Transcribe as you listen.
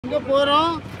எங்க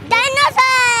போறோம்?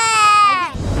 dinosaur.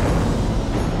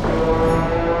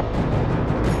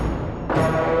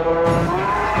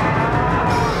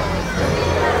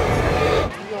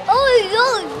 ஐயோ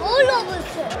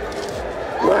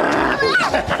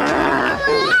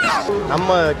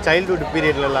நம்ம சைல்ட்ஹுட்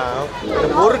பீரியட்லலாம் இந்த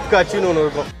பொருட்காட்சின்னு ஒன்று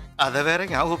இருக்கும். அதை வேற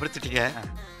ஞாபகப்படுத்திட்டீங்க.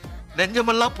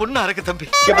 நெஞ்சமெல்லாம் பொண்ணு அறக்கு தம்பி.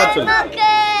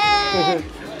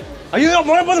 ஐயோ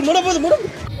முடப்போது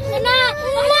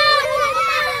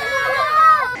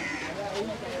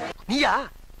நீயா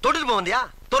தொட்டுட்டு போ வந்தியா?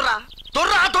 தொடுறா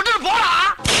தொடுறா தொட்டுட்டு போடா.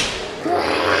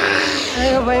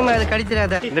 பயமா அது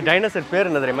கடிச்சிடாத. இந்த டைனோசர் பேர்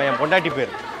என்ன தெரியுமா? என் பொண்டாட்டி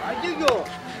பேர். ஐயோ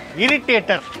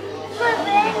இரிட்டேட்டர்.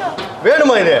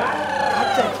 வேணுமா இது?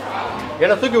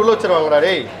 என்ன தூக்கி உள்ள வச்சிருவாங்கடா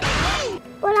டேய்.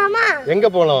 போலாமா? எங்க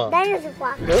போலாம்? டைனோசர்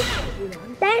பா.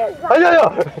 டைனோசர். ஐயோ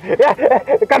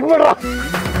கட் பண்றா.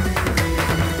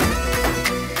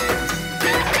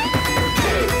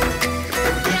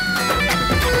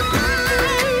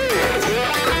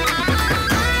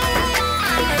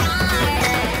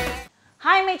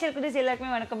 ஹாய் மைச்சர் குட்டீஸ்,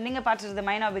 எல்லாருக்குமே வணக்கம். நீங்கள் பார்த்துருது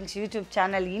mynawings யூடியூப்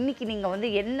சேனல். இன்றைக்கி நீங்கள் வந்து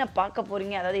என்ன பார்க்க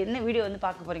போகிறீங்க, அதாவது என்ன வீடியோ வந்து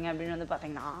பார்க்க போகிறீங்க அப்படின்னு வந்து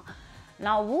பார்த்தீங்கன்னா,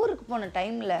 நான் ஊருக்கு போன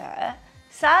டைமில்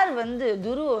சார் வந்து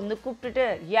துருவை வந்து கூப்பிட்டுட்டு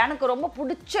எனக்கு ரொம்ப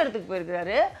பிடிச்ச இடத்துக்கு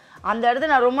போயிருக்கிறாரு. அந்த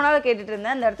இடத்த நான் ரொம்ப நாள் கேட்டுட்டு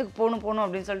இருந்தேன், அந்த இடத்துக்கு போகணும்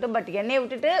அப்படின்னு சொல்லிட்டு. பட் என்னையை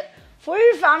விட்டுட்டு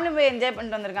ஃபுல் ஃபேமிலி போய் என்ஜாய்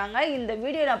பண்ணிட்டு வந்திருக்காங்க. இந்த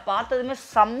வீடியோ நான் பார்த்ததுமே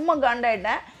செம்ம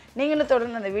காண்டாயிட்டேன். நீங்களும்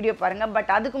தொடர்ந்து அந்த வீடியோ பாருங்கள்.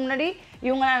 பட் அதுக்கு முன்னாடி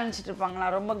இவங்களாம் நினச்சிட்டு இருப்பாங்க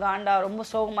நான் ரொம்ப காண்டா ரொம்ப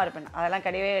சோகமாக இருப்பேன். அதெல்லாம்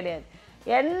கிடையவே கிடையாது.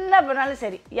 என்ன பண்ணாலும்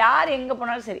சரி, யார் எங்கே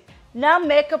போனாலும் சரி, நான்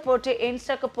மேக்கப் போட்டு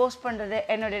இன்ஸ்டாக்கு போஸ்ட் பண்ணுறது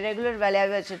என்னுடைய ரெகுலர்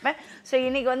வேலையாகவே வச்சுருப்பேன். ஸோ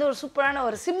இன்றைக்கி வந்து ஒரு சூப்பரான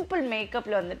ஒரு சிம்பிள்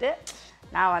மேக்கப்பில் வந்துட்டு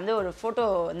நான் வந்து ஒரு ஃபோட்டோ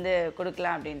வந்து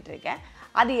கொடுக்கலாம் அப்படின்ட்டு இருக்கேன்.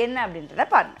 அது என்ன அப்படின்றத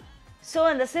பாருங்கள். ஸோ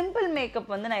அந்த சிம்பிள் மேக்கப்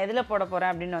வந்து நான் எதில் போட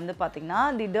போகிறேன் அப்படின்னு வந்து பார்த்திங்கன்னா,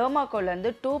 தி Derma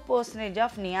Coலேருந்து 2%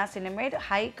 of Niacinamide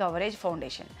high coverage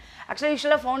foundation. ஆக்சுவலாக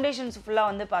யூஸ்வலாக ஃபவுண்டேஷன்ஸ்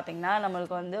ஃபுல்லாக வந்து பார்த்திங்கன்னா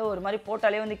நம்மளுக்கு வந்து ஒரு மாதிரி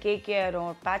போட்டாலே வந்து கேக்கே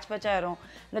ஆயிரும், பேட்ச் ஆயிரும்,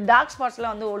 இந்த டார்க்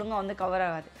ஸ்பாட்ஸ்லாம் வந்து ஒழுங்காக வந்து கவர்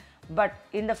ஆகாது. பட்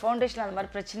இந்த ஃபவுண்டேஷன் அந்த மாதிரி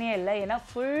பிரச்சனையே இல்லை, ஏன்னா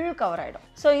ஃபுல் கவர் ஆகிடும்.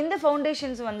 ஸோ இந்த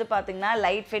ஃபவுண்டேஷன்ஸ் வந்து பார்த்திங்கன்னா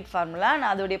லைட் வெயிட் ஃபார்முலா.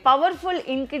 நான் அதோடைய பவர்ஃபுல்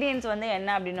இன்க்ரீடியன்ஸ் வந்து என்ன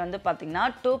அப்படின்னு வந்து பார்த்திங்கன்னா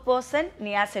 2%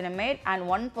 Niacinamide and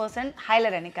 1%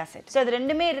 Hyaluronic acid. So இது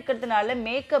ரெண்டுமே இருக்கிறதுனால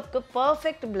மேக்கப்புக்கு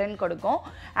பர்ஃபெக்ட் பிளெண்ட் கொடுக்கும்.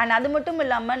 அண்ட் அது மட்டும்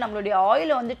இல்லாமல் நம்மளுடைய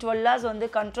ஆயிலை வந்து 12 hours வந்து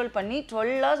கண்ட்ரோல் பண்ணி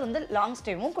 12 hours வந்து லாங்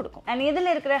ஸ்டேவும் கொடுக்கும். அண்ட்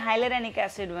இதில் இருக்கிற Hyaluronic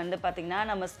acid வந்து பார்த்திங்கன்னா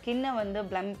நம்ம ஸ்கின்னை வந்து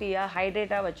பிளம்பியாக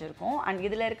ஹைட்ரேட்டாக வச்சுருக்கோம். அண்ட்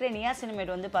இதில் இருக்கிற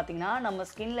Niacinamide வந்து பார்த்திங்கன்னா நம்ம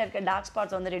ஸ்கின்னில் இருக்க டார்க்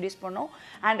ஸ்பாட்ஸ் வந்து ரெடியூஸ் பண்ணும்.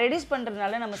 அண்ட் ரெடியூஸ்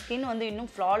பண்ணுறதுனால நம்ம ஸ்கின் வந்து இன்னும்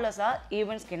ஃப்ளாலெஸ்ஸாக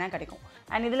ஈவன் ஸ்கின்னாக கிடைக்கும்.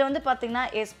 அண்ட் இதில் வந்து பார்த்திங்கன்னா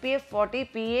SPF 40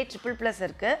 PA++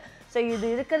 இருக்குது. ஸோ இது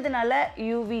இருக்கிறதுனால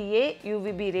UVA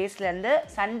UVB ரேஸ்லேருந்து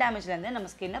சன் டேமேஜ்லேருந்து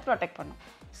நம்ம ஸ்கின்னை ப்ரொடெக்ட் பண்ணும்.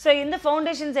 ஸோ இந்த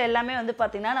ஃபவுண்டேஷன்ஸ் எல்லாமே வந்து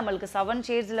பார்த்திங்கன்னா நம்மளுக்கு 7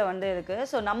 ஷேட்ஸில் வந்து இருக்குது.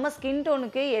 ஸோ நம்ம ஸ்கின்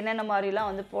டோனுக்கு என்னென்ன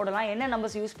மாதிரிலாம் வந்து போடலாம், என்ன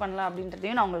நம்பர்ஸ் யூஸ் பண்ணலாம்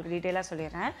அப்படின்றதையும் நான் உங்களுக்கு டீட்டெயிலாக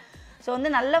சொல்லிடுறேன். ஸோ வந்து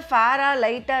நல்ல ஃபேராக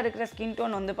லைட்டாக இருக்கிற ஸ்கின்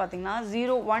டோன் வந்து பார்த்திங்கன்னா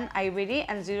 01 ஐவரி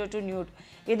அண்ட் 02 நியூட்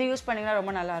இது யூஸ் பண்ணிங்கன்னா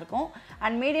ரொம்ப நல்லாயிருக்கும்.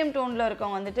 அண்ட் மீடியம் டோனில்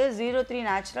இருக்கவங்க வந்துட்டு 03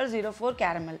 நேச்சுரல் 04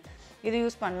 கேரமல் இது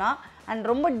யூஸ் பண்ணலாம். அண்ட்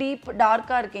ரொம்ப டீப்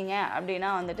டார்க்காக இருக்கீங்க அப்படின்னா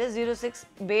வந்துட்டு 06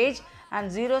 பேஜ்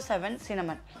அண்ட் 07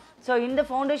 சினமன். ஸோ இந்த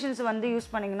ஃபவுண்டேஷன்ஸ் வந்து யூஸ்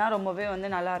பண்ணிங்கன்னா ரொம்பவே வந்து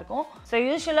நல்லாயிருக்கும். ஸோ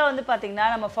யூஸ்வலாக வந்து பார்த்திங்கன்னா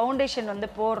நம்ம ஃபவுண்டேஷன் வந்து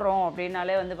போடுறோம்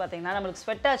அப்படின்னாலே வந்து பார்த்திங்கன்னா நம்மளுக்கு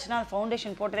ஸ்வெட் ஆச்சுன்னா அந்த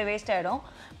ஃபவுண்டேஷன் போட்டே வேஸ்ட் ஆகிடும்.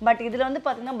 பட் இதில் வந்து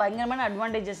பார்த்திங்கன்னா பயங்கரமான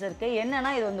அட்வான்டேஜஸ் இருக்குது.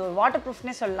 என்னென்னா இது வந்து ஒரு வாட்டர்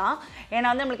ப்ரூஃப்னே சொல்லலாம். ஏன்னா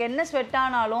வந்து நம்மளுக்கு என்ன ஸ்வெட்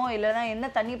ஆனாலும் இல்லைனா என்ன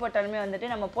தண்ணி போட்டாலுமே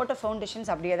வந்துட்டு நம்ம போட்ட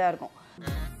ஃபவுண்டேஷன்ஸ் அப்படியே தான் இருக்கும்.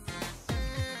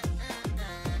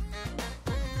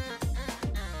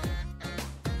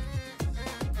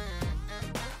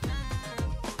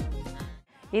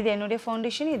 இது என்னுடைய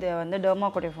ஃபவுண்டேஷன், இது வந்து Derma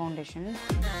Co ஃபவுண்டேஷன்.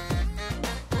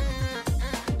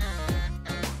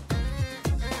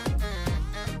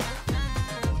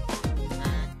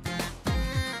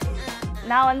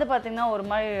 நான் வந்து பார்த்திங்கன்னா ஒரு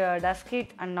மாதிரி Tusk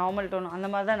heat and normal tone அந்த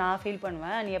மாதிரி தான் நான் ஃபீல்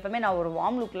பண்ணுவேன். நீ எப்போவுமே நான் ஒரு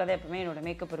வார்ம் லுக்கில் தான் எப்போவுமே என்னோடய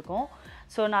மேக்கப் இருக்கும்.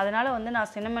 ஸோ நான் அதனால் வந்து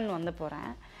நான் சினமன் வந்து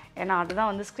போகிறேன், ஏன்னா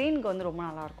அதுதான் வந்து ஸ்க்ரீனுக்கு வந்து ரொம்ப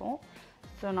நல்லாயிருக்கும்.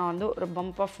 ஸோ நான் வந்து ஒரு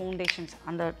பம்ப் ஆஃப் ஃபவுண்டேஷன்ஸ்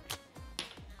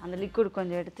அந்த லிக்விட்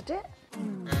கொஞ்சம் எடுத்துகிட்டு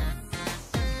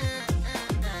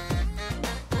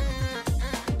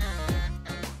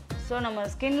ஸோ நம்ம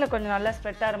ஸ்கின்னில் கொஞ்சம் நல்லா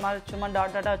ஸ்ப்ரெட் ஆகிற மாதிரி சும்மா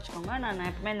டாட்டாக வச்சுக்கோங்க. நான்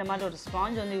எப்பவுமே இந்த மாதிரி ஒரு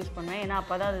ஸ்பாஞ்ச் வந்து யூஸ் பண்ணுவேன், ஏன்னா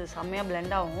அப்போ தான் அது செம்மையாக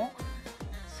பிளெண்ட் ஆகும்.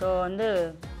 ஸோ வந்து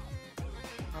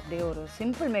அப்படியே ஒரு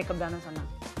சிம்பிள் மேக்கப் தானே சொன்னேன்.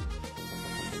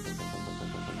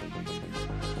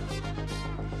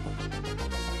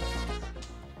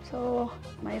 So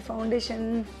my foundation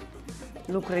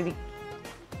look ready.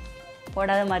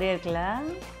 போடாத மாதிரியே இருக்குல்ல.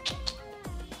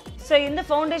 ஸோ இந்த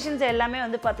ஃபவுண்டேஷன்ஸ் எல்லாமே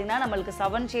வந்து பார்த்திங்கன்னா நம்மளுக்கு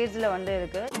 7 ஷேட்ஸில் வந்து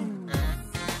இருக்குது.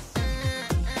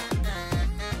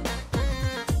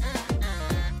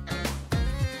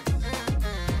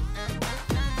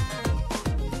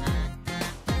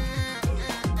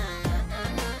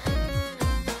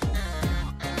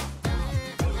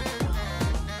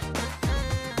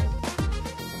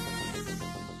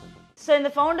 இந்த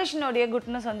ஃபவுண்டேஷனோடைய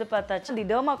குட்னஸ் வந்து பார்த்தாச்சு. தி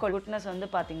டெர்மா கோ குட்னஸ் வந்து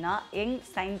பார்த்தீங்கன்னா யங்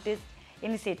சயின்டிஸ்ட்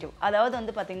இனிஷியேட்டிவ். அதாவது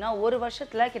வந்து பார்த்தீங்கன்னா ஒரு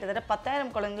வருஷத்தில் கிட்டத்தட்ட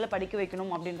 10,000 குழந்தைங்களை படிக்க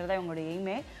வைக்கணும் அப்படின்றத இவங்களுடைய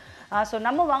எய்மே. ஸோ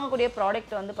நம்ம வாங்கக்கூடிய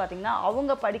ப்ராடக்ட் வந்து பார்த்திங்கன்னா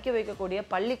அவங்க படிக்க வைக்கக்கூடிய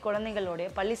பள்ளி குழந்தைங்களுடைய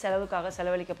பள்ளி செலவுக்காக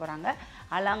செலவழிக்க போகிறாங்க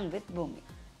அலாங் வித் பூமி.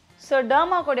 ஸோ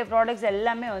டெர்மாக்கோடைய ப்ராடக்ட்ஸ்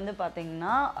எல்லாமே வந்து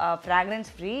பார்த்திங்கன்னா ஃப்ராக்ரன்ஸ்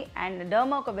ஃப்ரீ. அண்ட்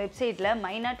டெர்மாக்கோ வெப்சைட்டில்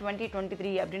மைனா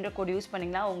 2023 அப்படின்ற கோட் யூஸ்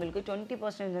பண்ணிங்கன்னா உங்களுக்கு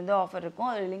 20% வந்து ஆஃபர் இருக்கும்.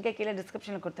 அது லிங்கை கீழே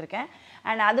டிஸ்கிரிப்ஷனில் கொடுத்துருக்கேன்.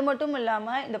 அண்ட் அது மட்டும்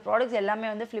இல்லாமல் இந்த ப்ராடக்ட்ஸ் எல்லாமே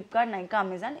வந்து ஃப்ளிப்கார்ட், நைக்கா,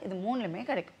 அமேசான் இது 3லுமே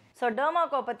கிடைக்கும். ஸோ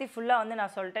டெர்மாக்கோ பற்றி ஃபுல்லாக வந்து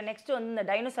நான் சொல்லிட்டேன். நெக்ஸ்ட்டு வந்து இந்த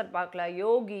டைனோசர் பார்க்கல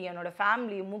யோகி, என்னோடய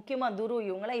ஃபேமிலி, முக்கியமாக துருவ்,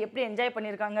 இவங்களாம் எப்படி என்ஜாய்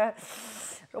பண்ணியிருக்காங்க.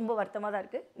 ரொம்ப வருத்தமாக தான்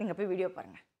இருக்குது. நீங்கள் போய் வீடியோ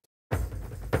பாருங்கள்.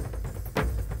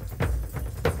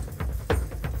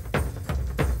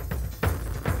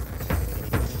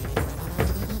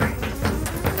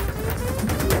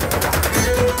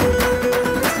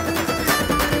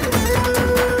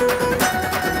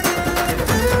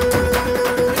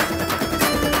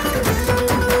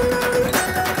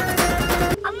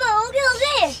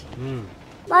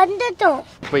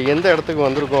 இப்போ எந்த இடத்துக்கு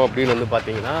வந்திருக்கோம் அப்படின்னு வந்து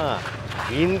பார்த்தீங்கன்னா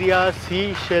இந்தியா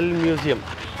சீஷெல் மியூசியம்.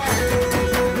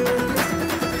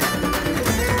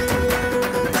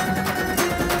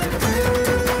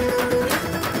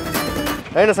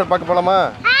 டைனோசர் பார்க்க போலாமா?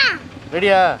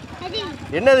 ரெடியா?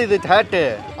 என்னது இது ஹேட்டு?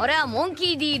 ஒரே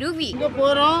மோங்கி டி ரூபி. இங்க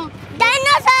போறோம்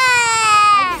டைனோசர்.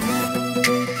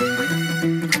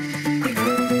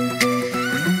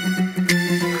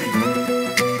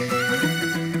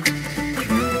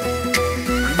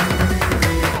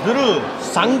 துரு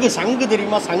சங்கு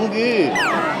தெரியுமா?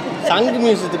 சங்கு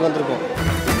மியூசியத்துக்கு வந்திருக்கோம்.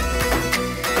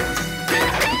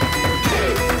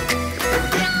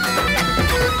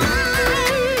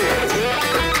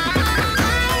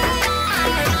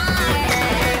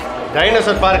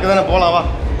 டைனோசர் பார்க்கு தானே போலாம் வா.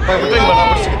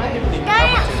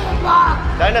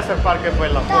 டைனோசர் பார்க்கே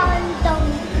போயிடலாம்.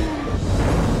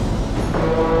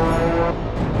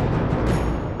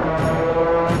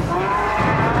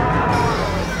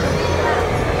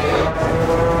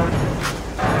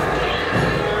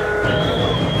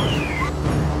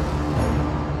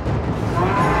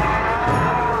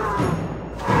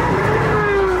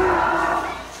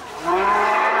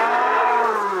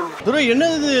 துரு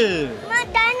என்னது இது?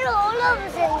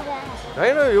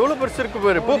 டைனோ எவ்வளவு பெருசு இருக்கு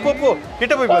பாரு. போ போ போ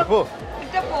கிட்ட போய் பாரு. போ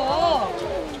கிட்ட போ.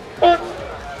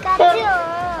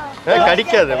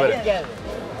 கடிக்காது பாரு.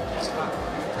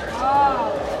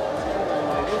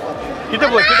 கிட்ட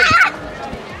போ கிட்ட.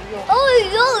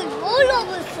 ஐயோ எவ்வளவு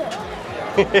பெருசு.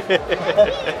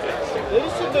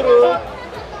 பெருசு துரு.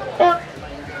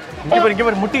 இங்க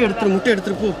பாரு முட்டை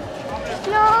எடுத்துரு போ.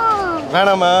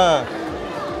 வேணாமா?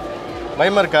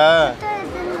 பயமா இருக்கா?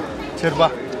 சரி வா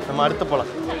நம்ம அடுத்து போலாம்.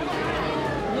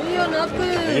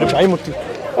 பயமுட்டு.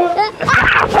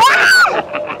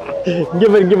 இங்க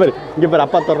பாரு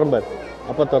அப்பா தொடரும் பாரு.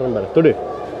 தொடு.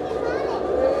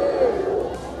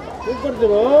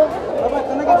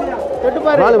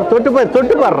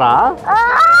 தொட்டு பாருடா.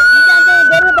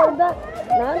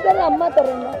 நான் அம்மா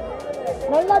தரேன்.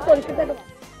 நல்லா தொட்டு.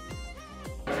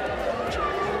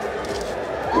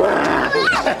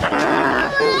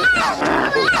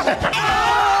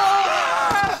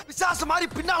 விசாச மாதிரி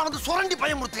பின்னால வந்து சுரண்டி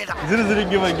பயமுறுத்தேடா.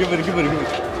 இங்க பாரு.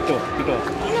 கிட்டோ.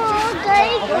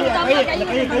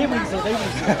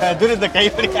 இந்த கை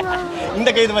பிடிக்க. இந்த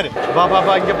கை இது மாதிரி. வா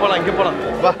இங்க போலாம்.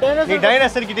 வா. நீ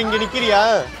டைனோசர் கிட்ட இங்க நிக்கிறியா?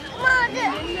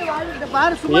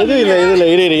 எது இல்ல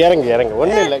இரு இறங்கு.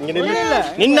 ஒண்ணு இல்ல. இங்க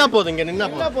நின்னா போதும்.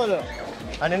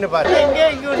 நின்னு பாரு.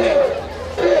 இங்க ஒண்ணு.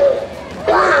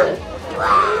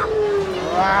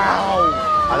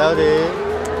 அதாவது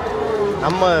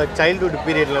நம்ம சைல்ட்ஹுட்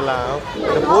பீரியட்லலாம்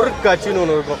இந்த பொருட்காட்சின்னு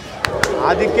ஒன்று இருக்கும்.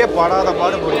 அதுக்கே படாத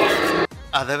பாடுபடும்.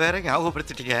 அதை வேற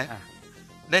ஞாபகப்படுத்திட்டீங்க.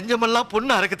 நெஞ்சமெல்லாம்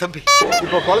பொண்ணு அறக்கு தம்பி.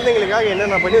 இப்போ குழந்தைங்களுக்காக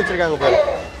என்னென்ன பண்ணி வச்சிருக்காங்க பாரு.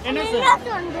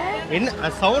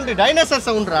 என்ன சவுண்டு? டைனோசர்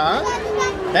சவுண்டா?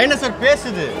 டைனோசர்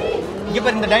பேசுது. இங்க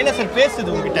பாரு இந்த டைனோசர்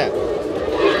பேசுது உங்ககிட்ட.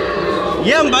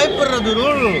 ஏன் பயப்படுறது?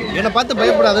 ரூல் என்னை பார்த்து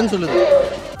பயப்படாதுன்னு சொல்லுது.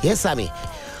 ஏ சாமி,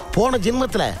 போன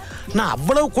ஜென்மத்துல நான்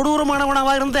அவ்வளவு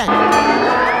கொடூரமானவனாவா இருந்தேன்.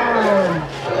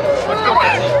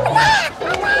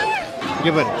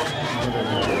 இங்க பாரு.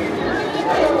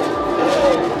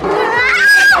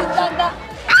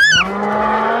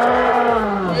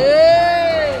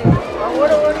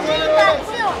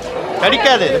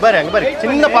 கடிக்காது. பாரு அங்க பாரு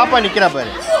சின்ன பாப்பா நிக்கிறா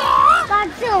பாரு.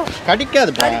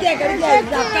 கடிக்காது பாரு.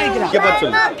 இங்க பாரு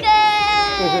சொல்லு.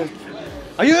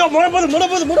 ஐயோ முடப்போது.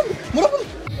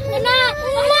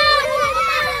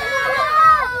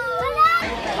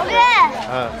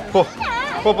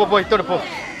 போ இத்தோட போ.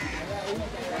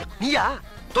 நீயா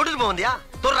தொட்டுட்டு போவந்தியா?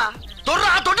 தொடுறா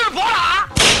தொட்டுட்டு போடா.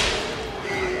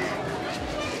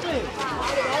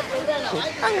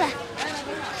 அங்க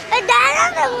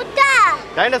டைனோசர் முட்டை.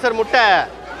 டைனோசர் முட்டை.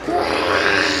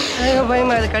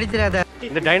 பயமா அது கடிச்சிடாத.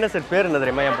 இந்த டைனோசர் பேர் என்ன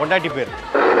தெரியுமா? என் பொண்டாட்டி பேர்.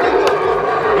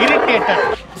 இரிட்டேட்டர்.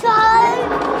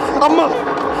 அம்மா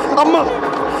அம்மா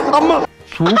அம்மா.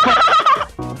 சூப்பர்.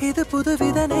 இது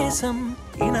புதுவித நேசம்,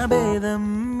 இனபேதம்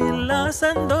இல்லா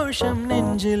சந்தோஷம்,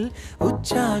 நெஞ்சில்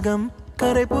உற்சாகம்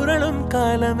கரை புரளும்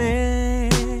காலமே,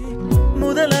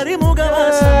 முதல்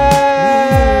அறிமுகவாசம்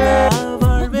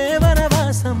வாழ்வே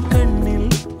வனவாசம், கண்ணில்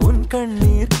உன்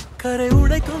கண்ணீர் கரை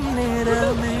உடைக்கும்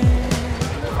நேரமே.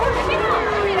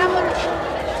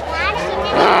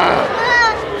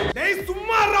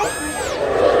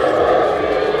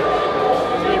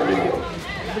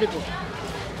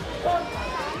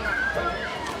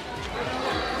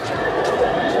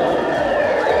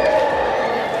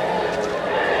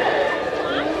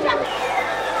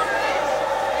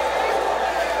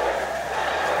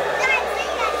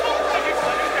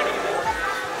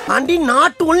 Auntie,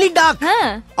 not only dog,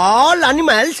 all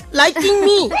animals liking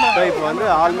me. இப்போ வந்து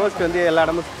ஆல்மோஸ்ட் வந்து எல்லா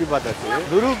இடமும் சுற்றி பார்த்தாச்சு.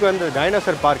 துருவுக்கு வந்து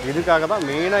டைனோசர் பார்க் இதுக்காக தான்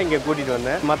மெயினாக இங்கே கூட்டிகிட்டு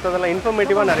வந்தேன். மற்றதெல்லாம்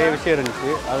இன்ஃபர்மேட்டிவாக நிறைய விஷயம் இருந்துச்சு.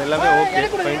 அது எல்லாமே ஓகே.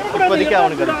 இப்போதைக்கு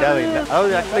அவனுக்கு அது தேவையில்லை.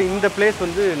 அதாவது ஆக்சுவலாக இந்த பிளேஸ்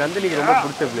வந்து நந்தினிக்கு ரொம்ப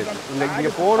பிடிச்ச பிளேஸ். இந்த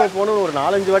இங்கே போகணும்னு ஒரு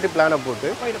 4-5 வாட்டி பிளானை போட்டு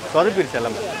சொதப்பிடுச்சு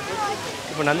எல்லாமே.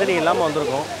 இப்போ நந்தினி இல்லாமல்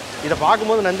வந்திருக்கோம். இதை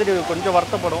பார்க்கும்போது நந்தினி கொஞ்சம்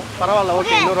வருத்தப்படும். பரவாயில்ல,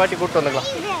 ஓகே, இன்னொரு வாட்டி கூப்பிட்டு வந்துக்கலாம்.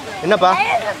 என்னப்பா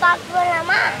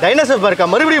டைனோசர் பார்க்கா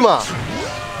மறுபடியுமா?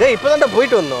 டேய் இப்போதான்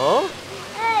போயிட்டு வந்தோம்.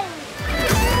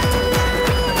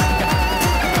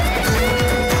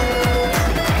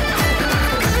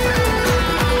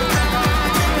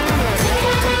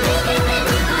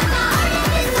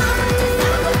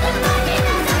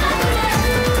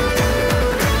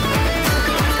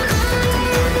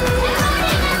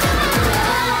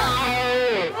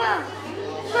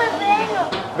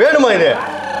 வேணுமா இது?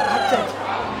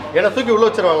 என்ன தூக்கி உள்ள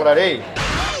வச்சிருவாங்கடா டேய்.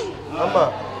 ஆமா,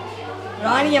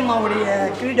 ராணி அம்மாவுடைய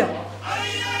கிரீடம்.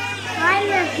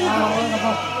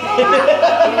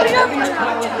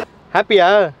 ஹாப்பியா?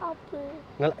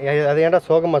 அது ஏன்டா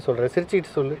சோகமா சொல்ற?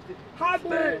 சிரிச்சுக்கிட்டு சொல்லு.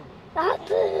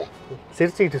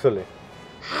 சிரிச்சுக்கிட்டு சொல்லு.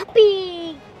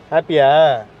 ஹாப்பியா?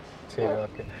 சரி,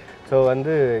 ஓகே. ஸோ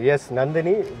வந்து S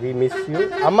Nandini, we miss you.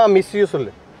 அம்மா மிஸ் யூ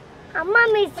சொல்லு. அம்மா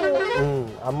மிஸ் யூ.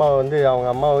 அம்மா வந்து அவங்க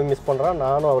அம்மாவை மிஸ் பண்றான்,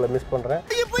 நானும் அவளை மிஸ் பண்றேன்.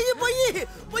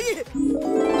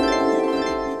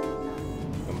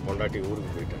 நம்ம பொண்டாட்டி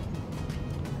ஊருக்கு போயிட்டேன்.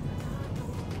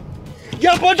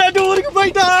 என் பொண்டாட்டி ஊருக்கு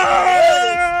போயிட்டா.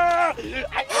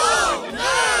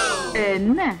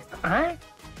 என்ன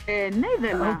என்ன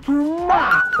இதெல்லாம் சும்மா.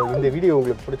 இந்த வீடியோ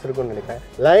உங்களுக்கு பிடிச்சிருக்கும்னு நினைக்கிறேன்.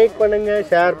 லைக் பண்ணுங்க,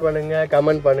 ஷேர் பண்ணுங்க,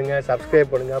 கமெண்ட் பண்ணுங்க,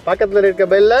 சப்ஸ்கிரைப் பண்ணுங்க, பக்கத்துல இருக்க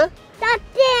பெல்ல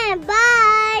தட்டேன். By,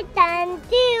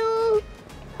 thank you.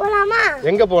 போலாமா?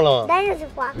 எங்க போலாம்?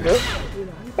 Dinosaur park.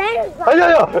 டைனோசர்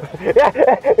ஐயோ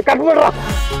கட் பண்றா.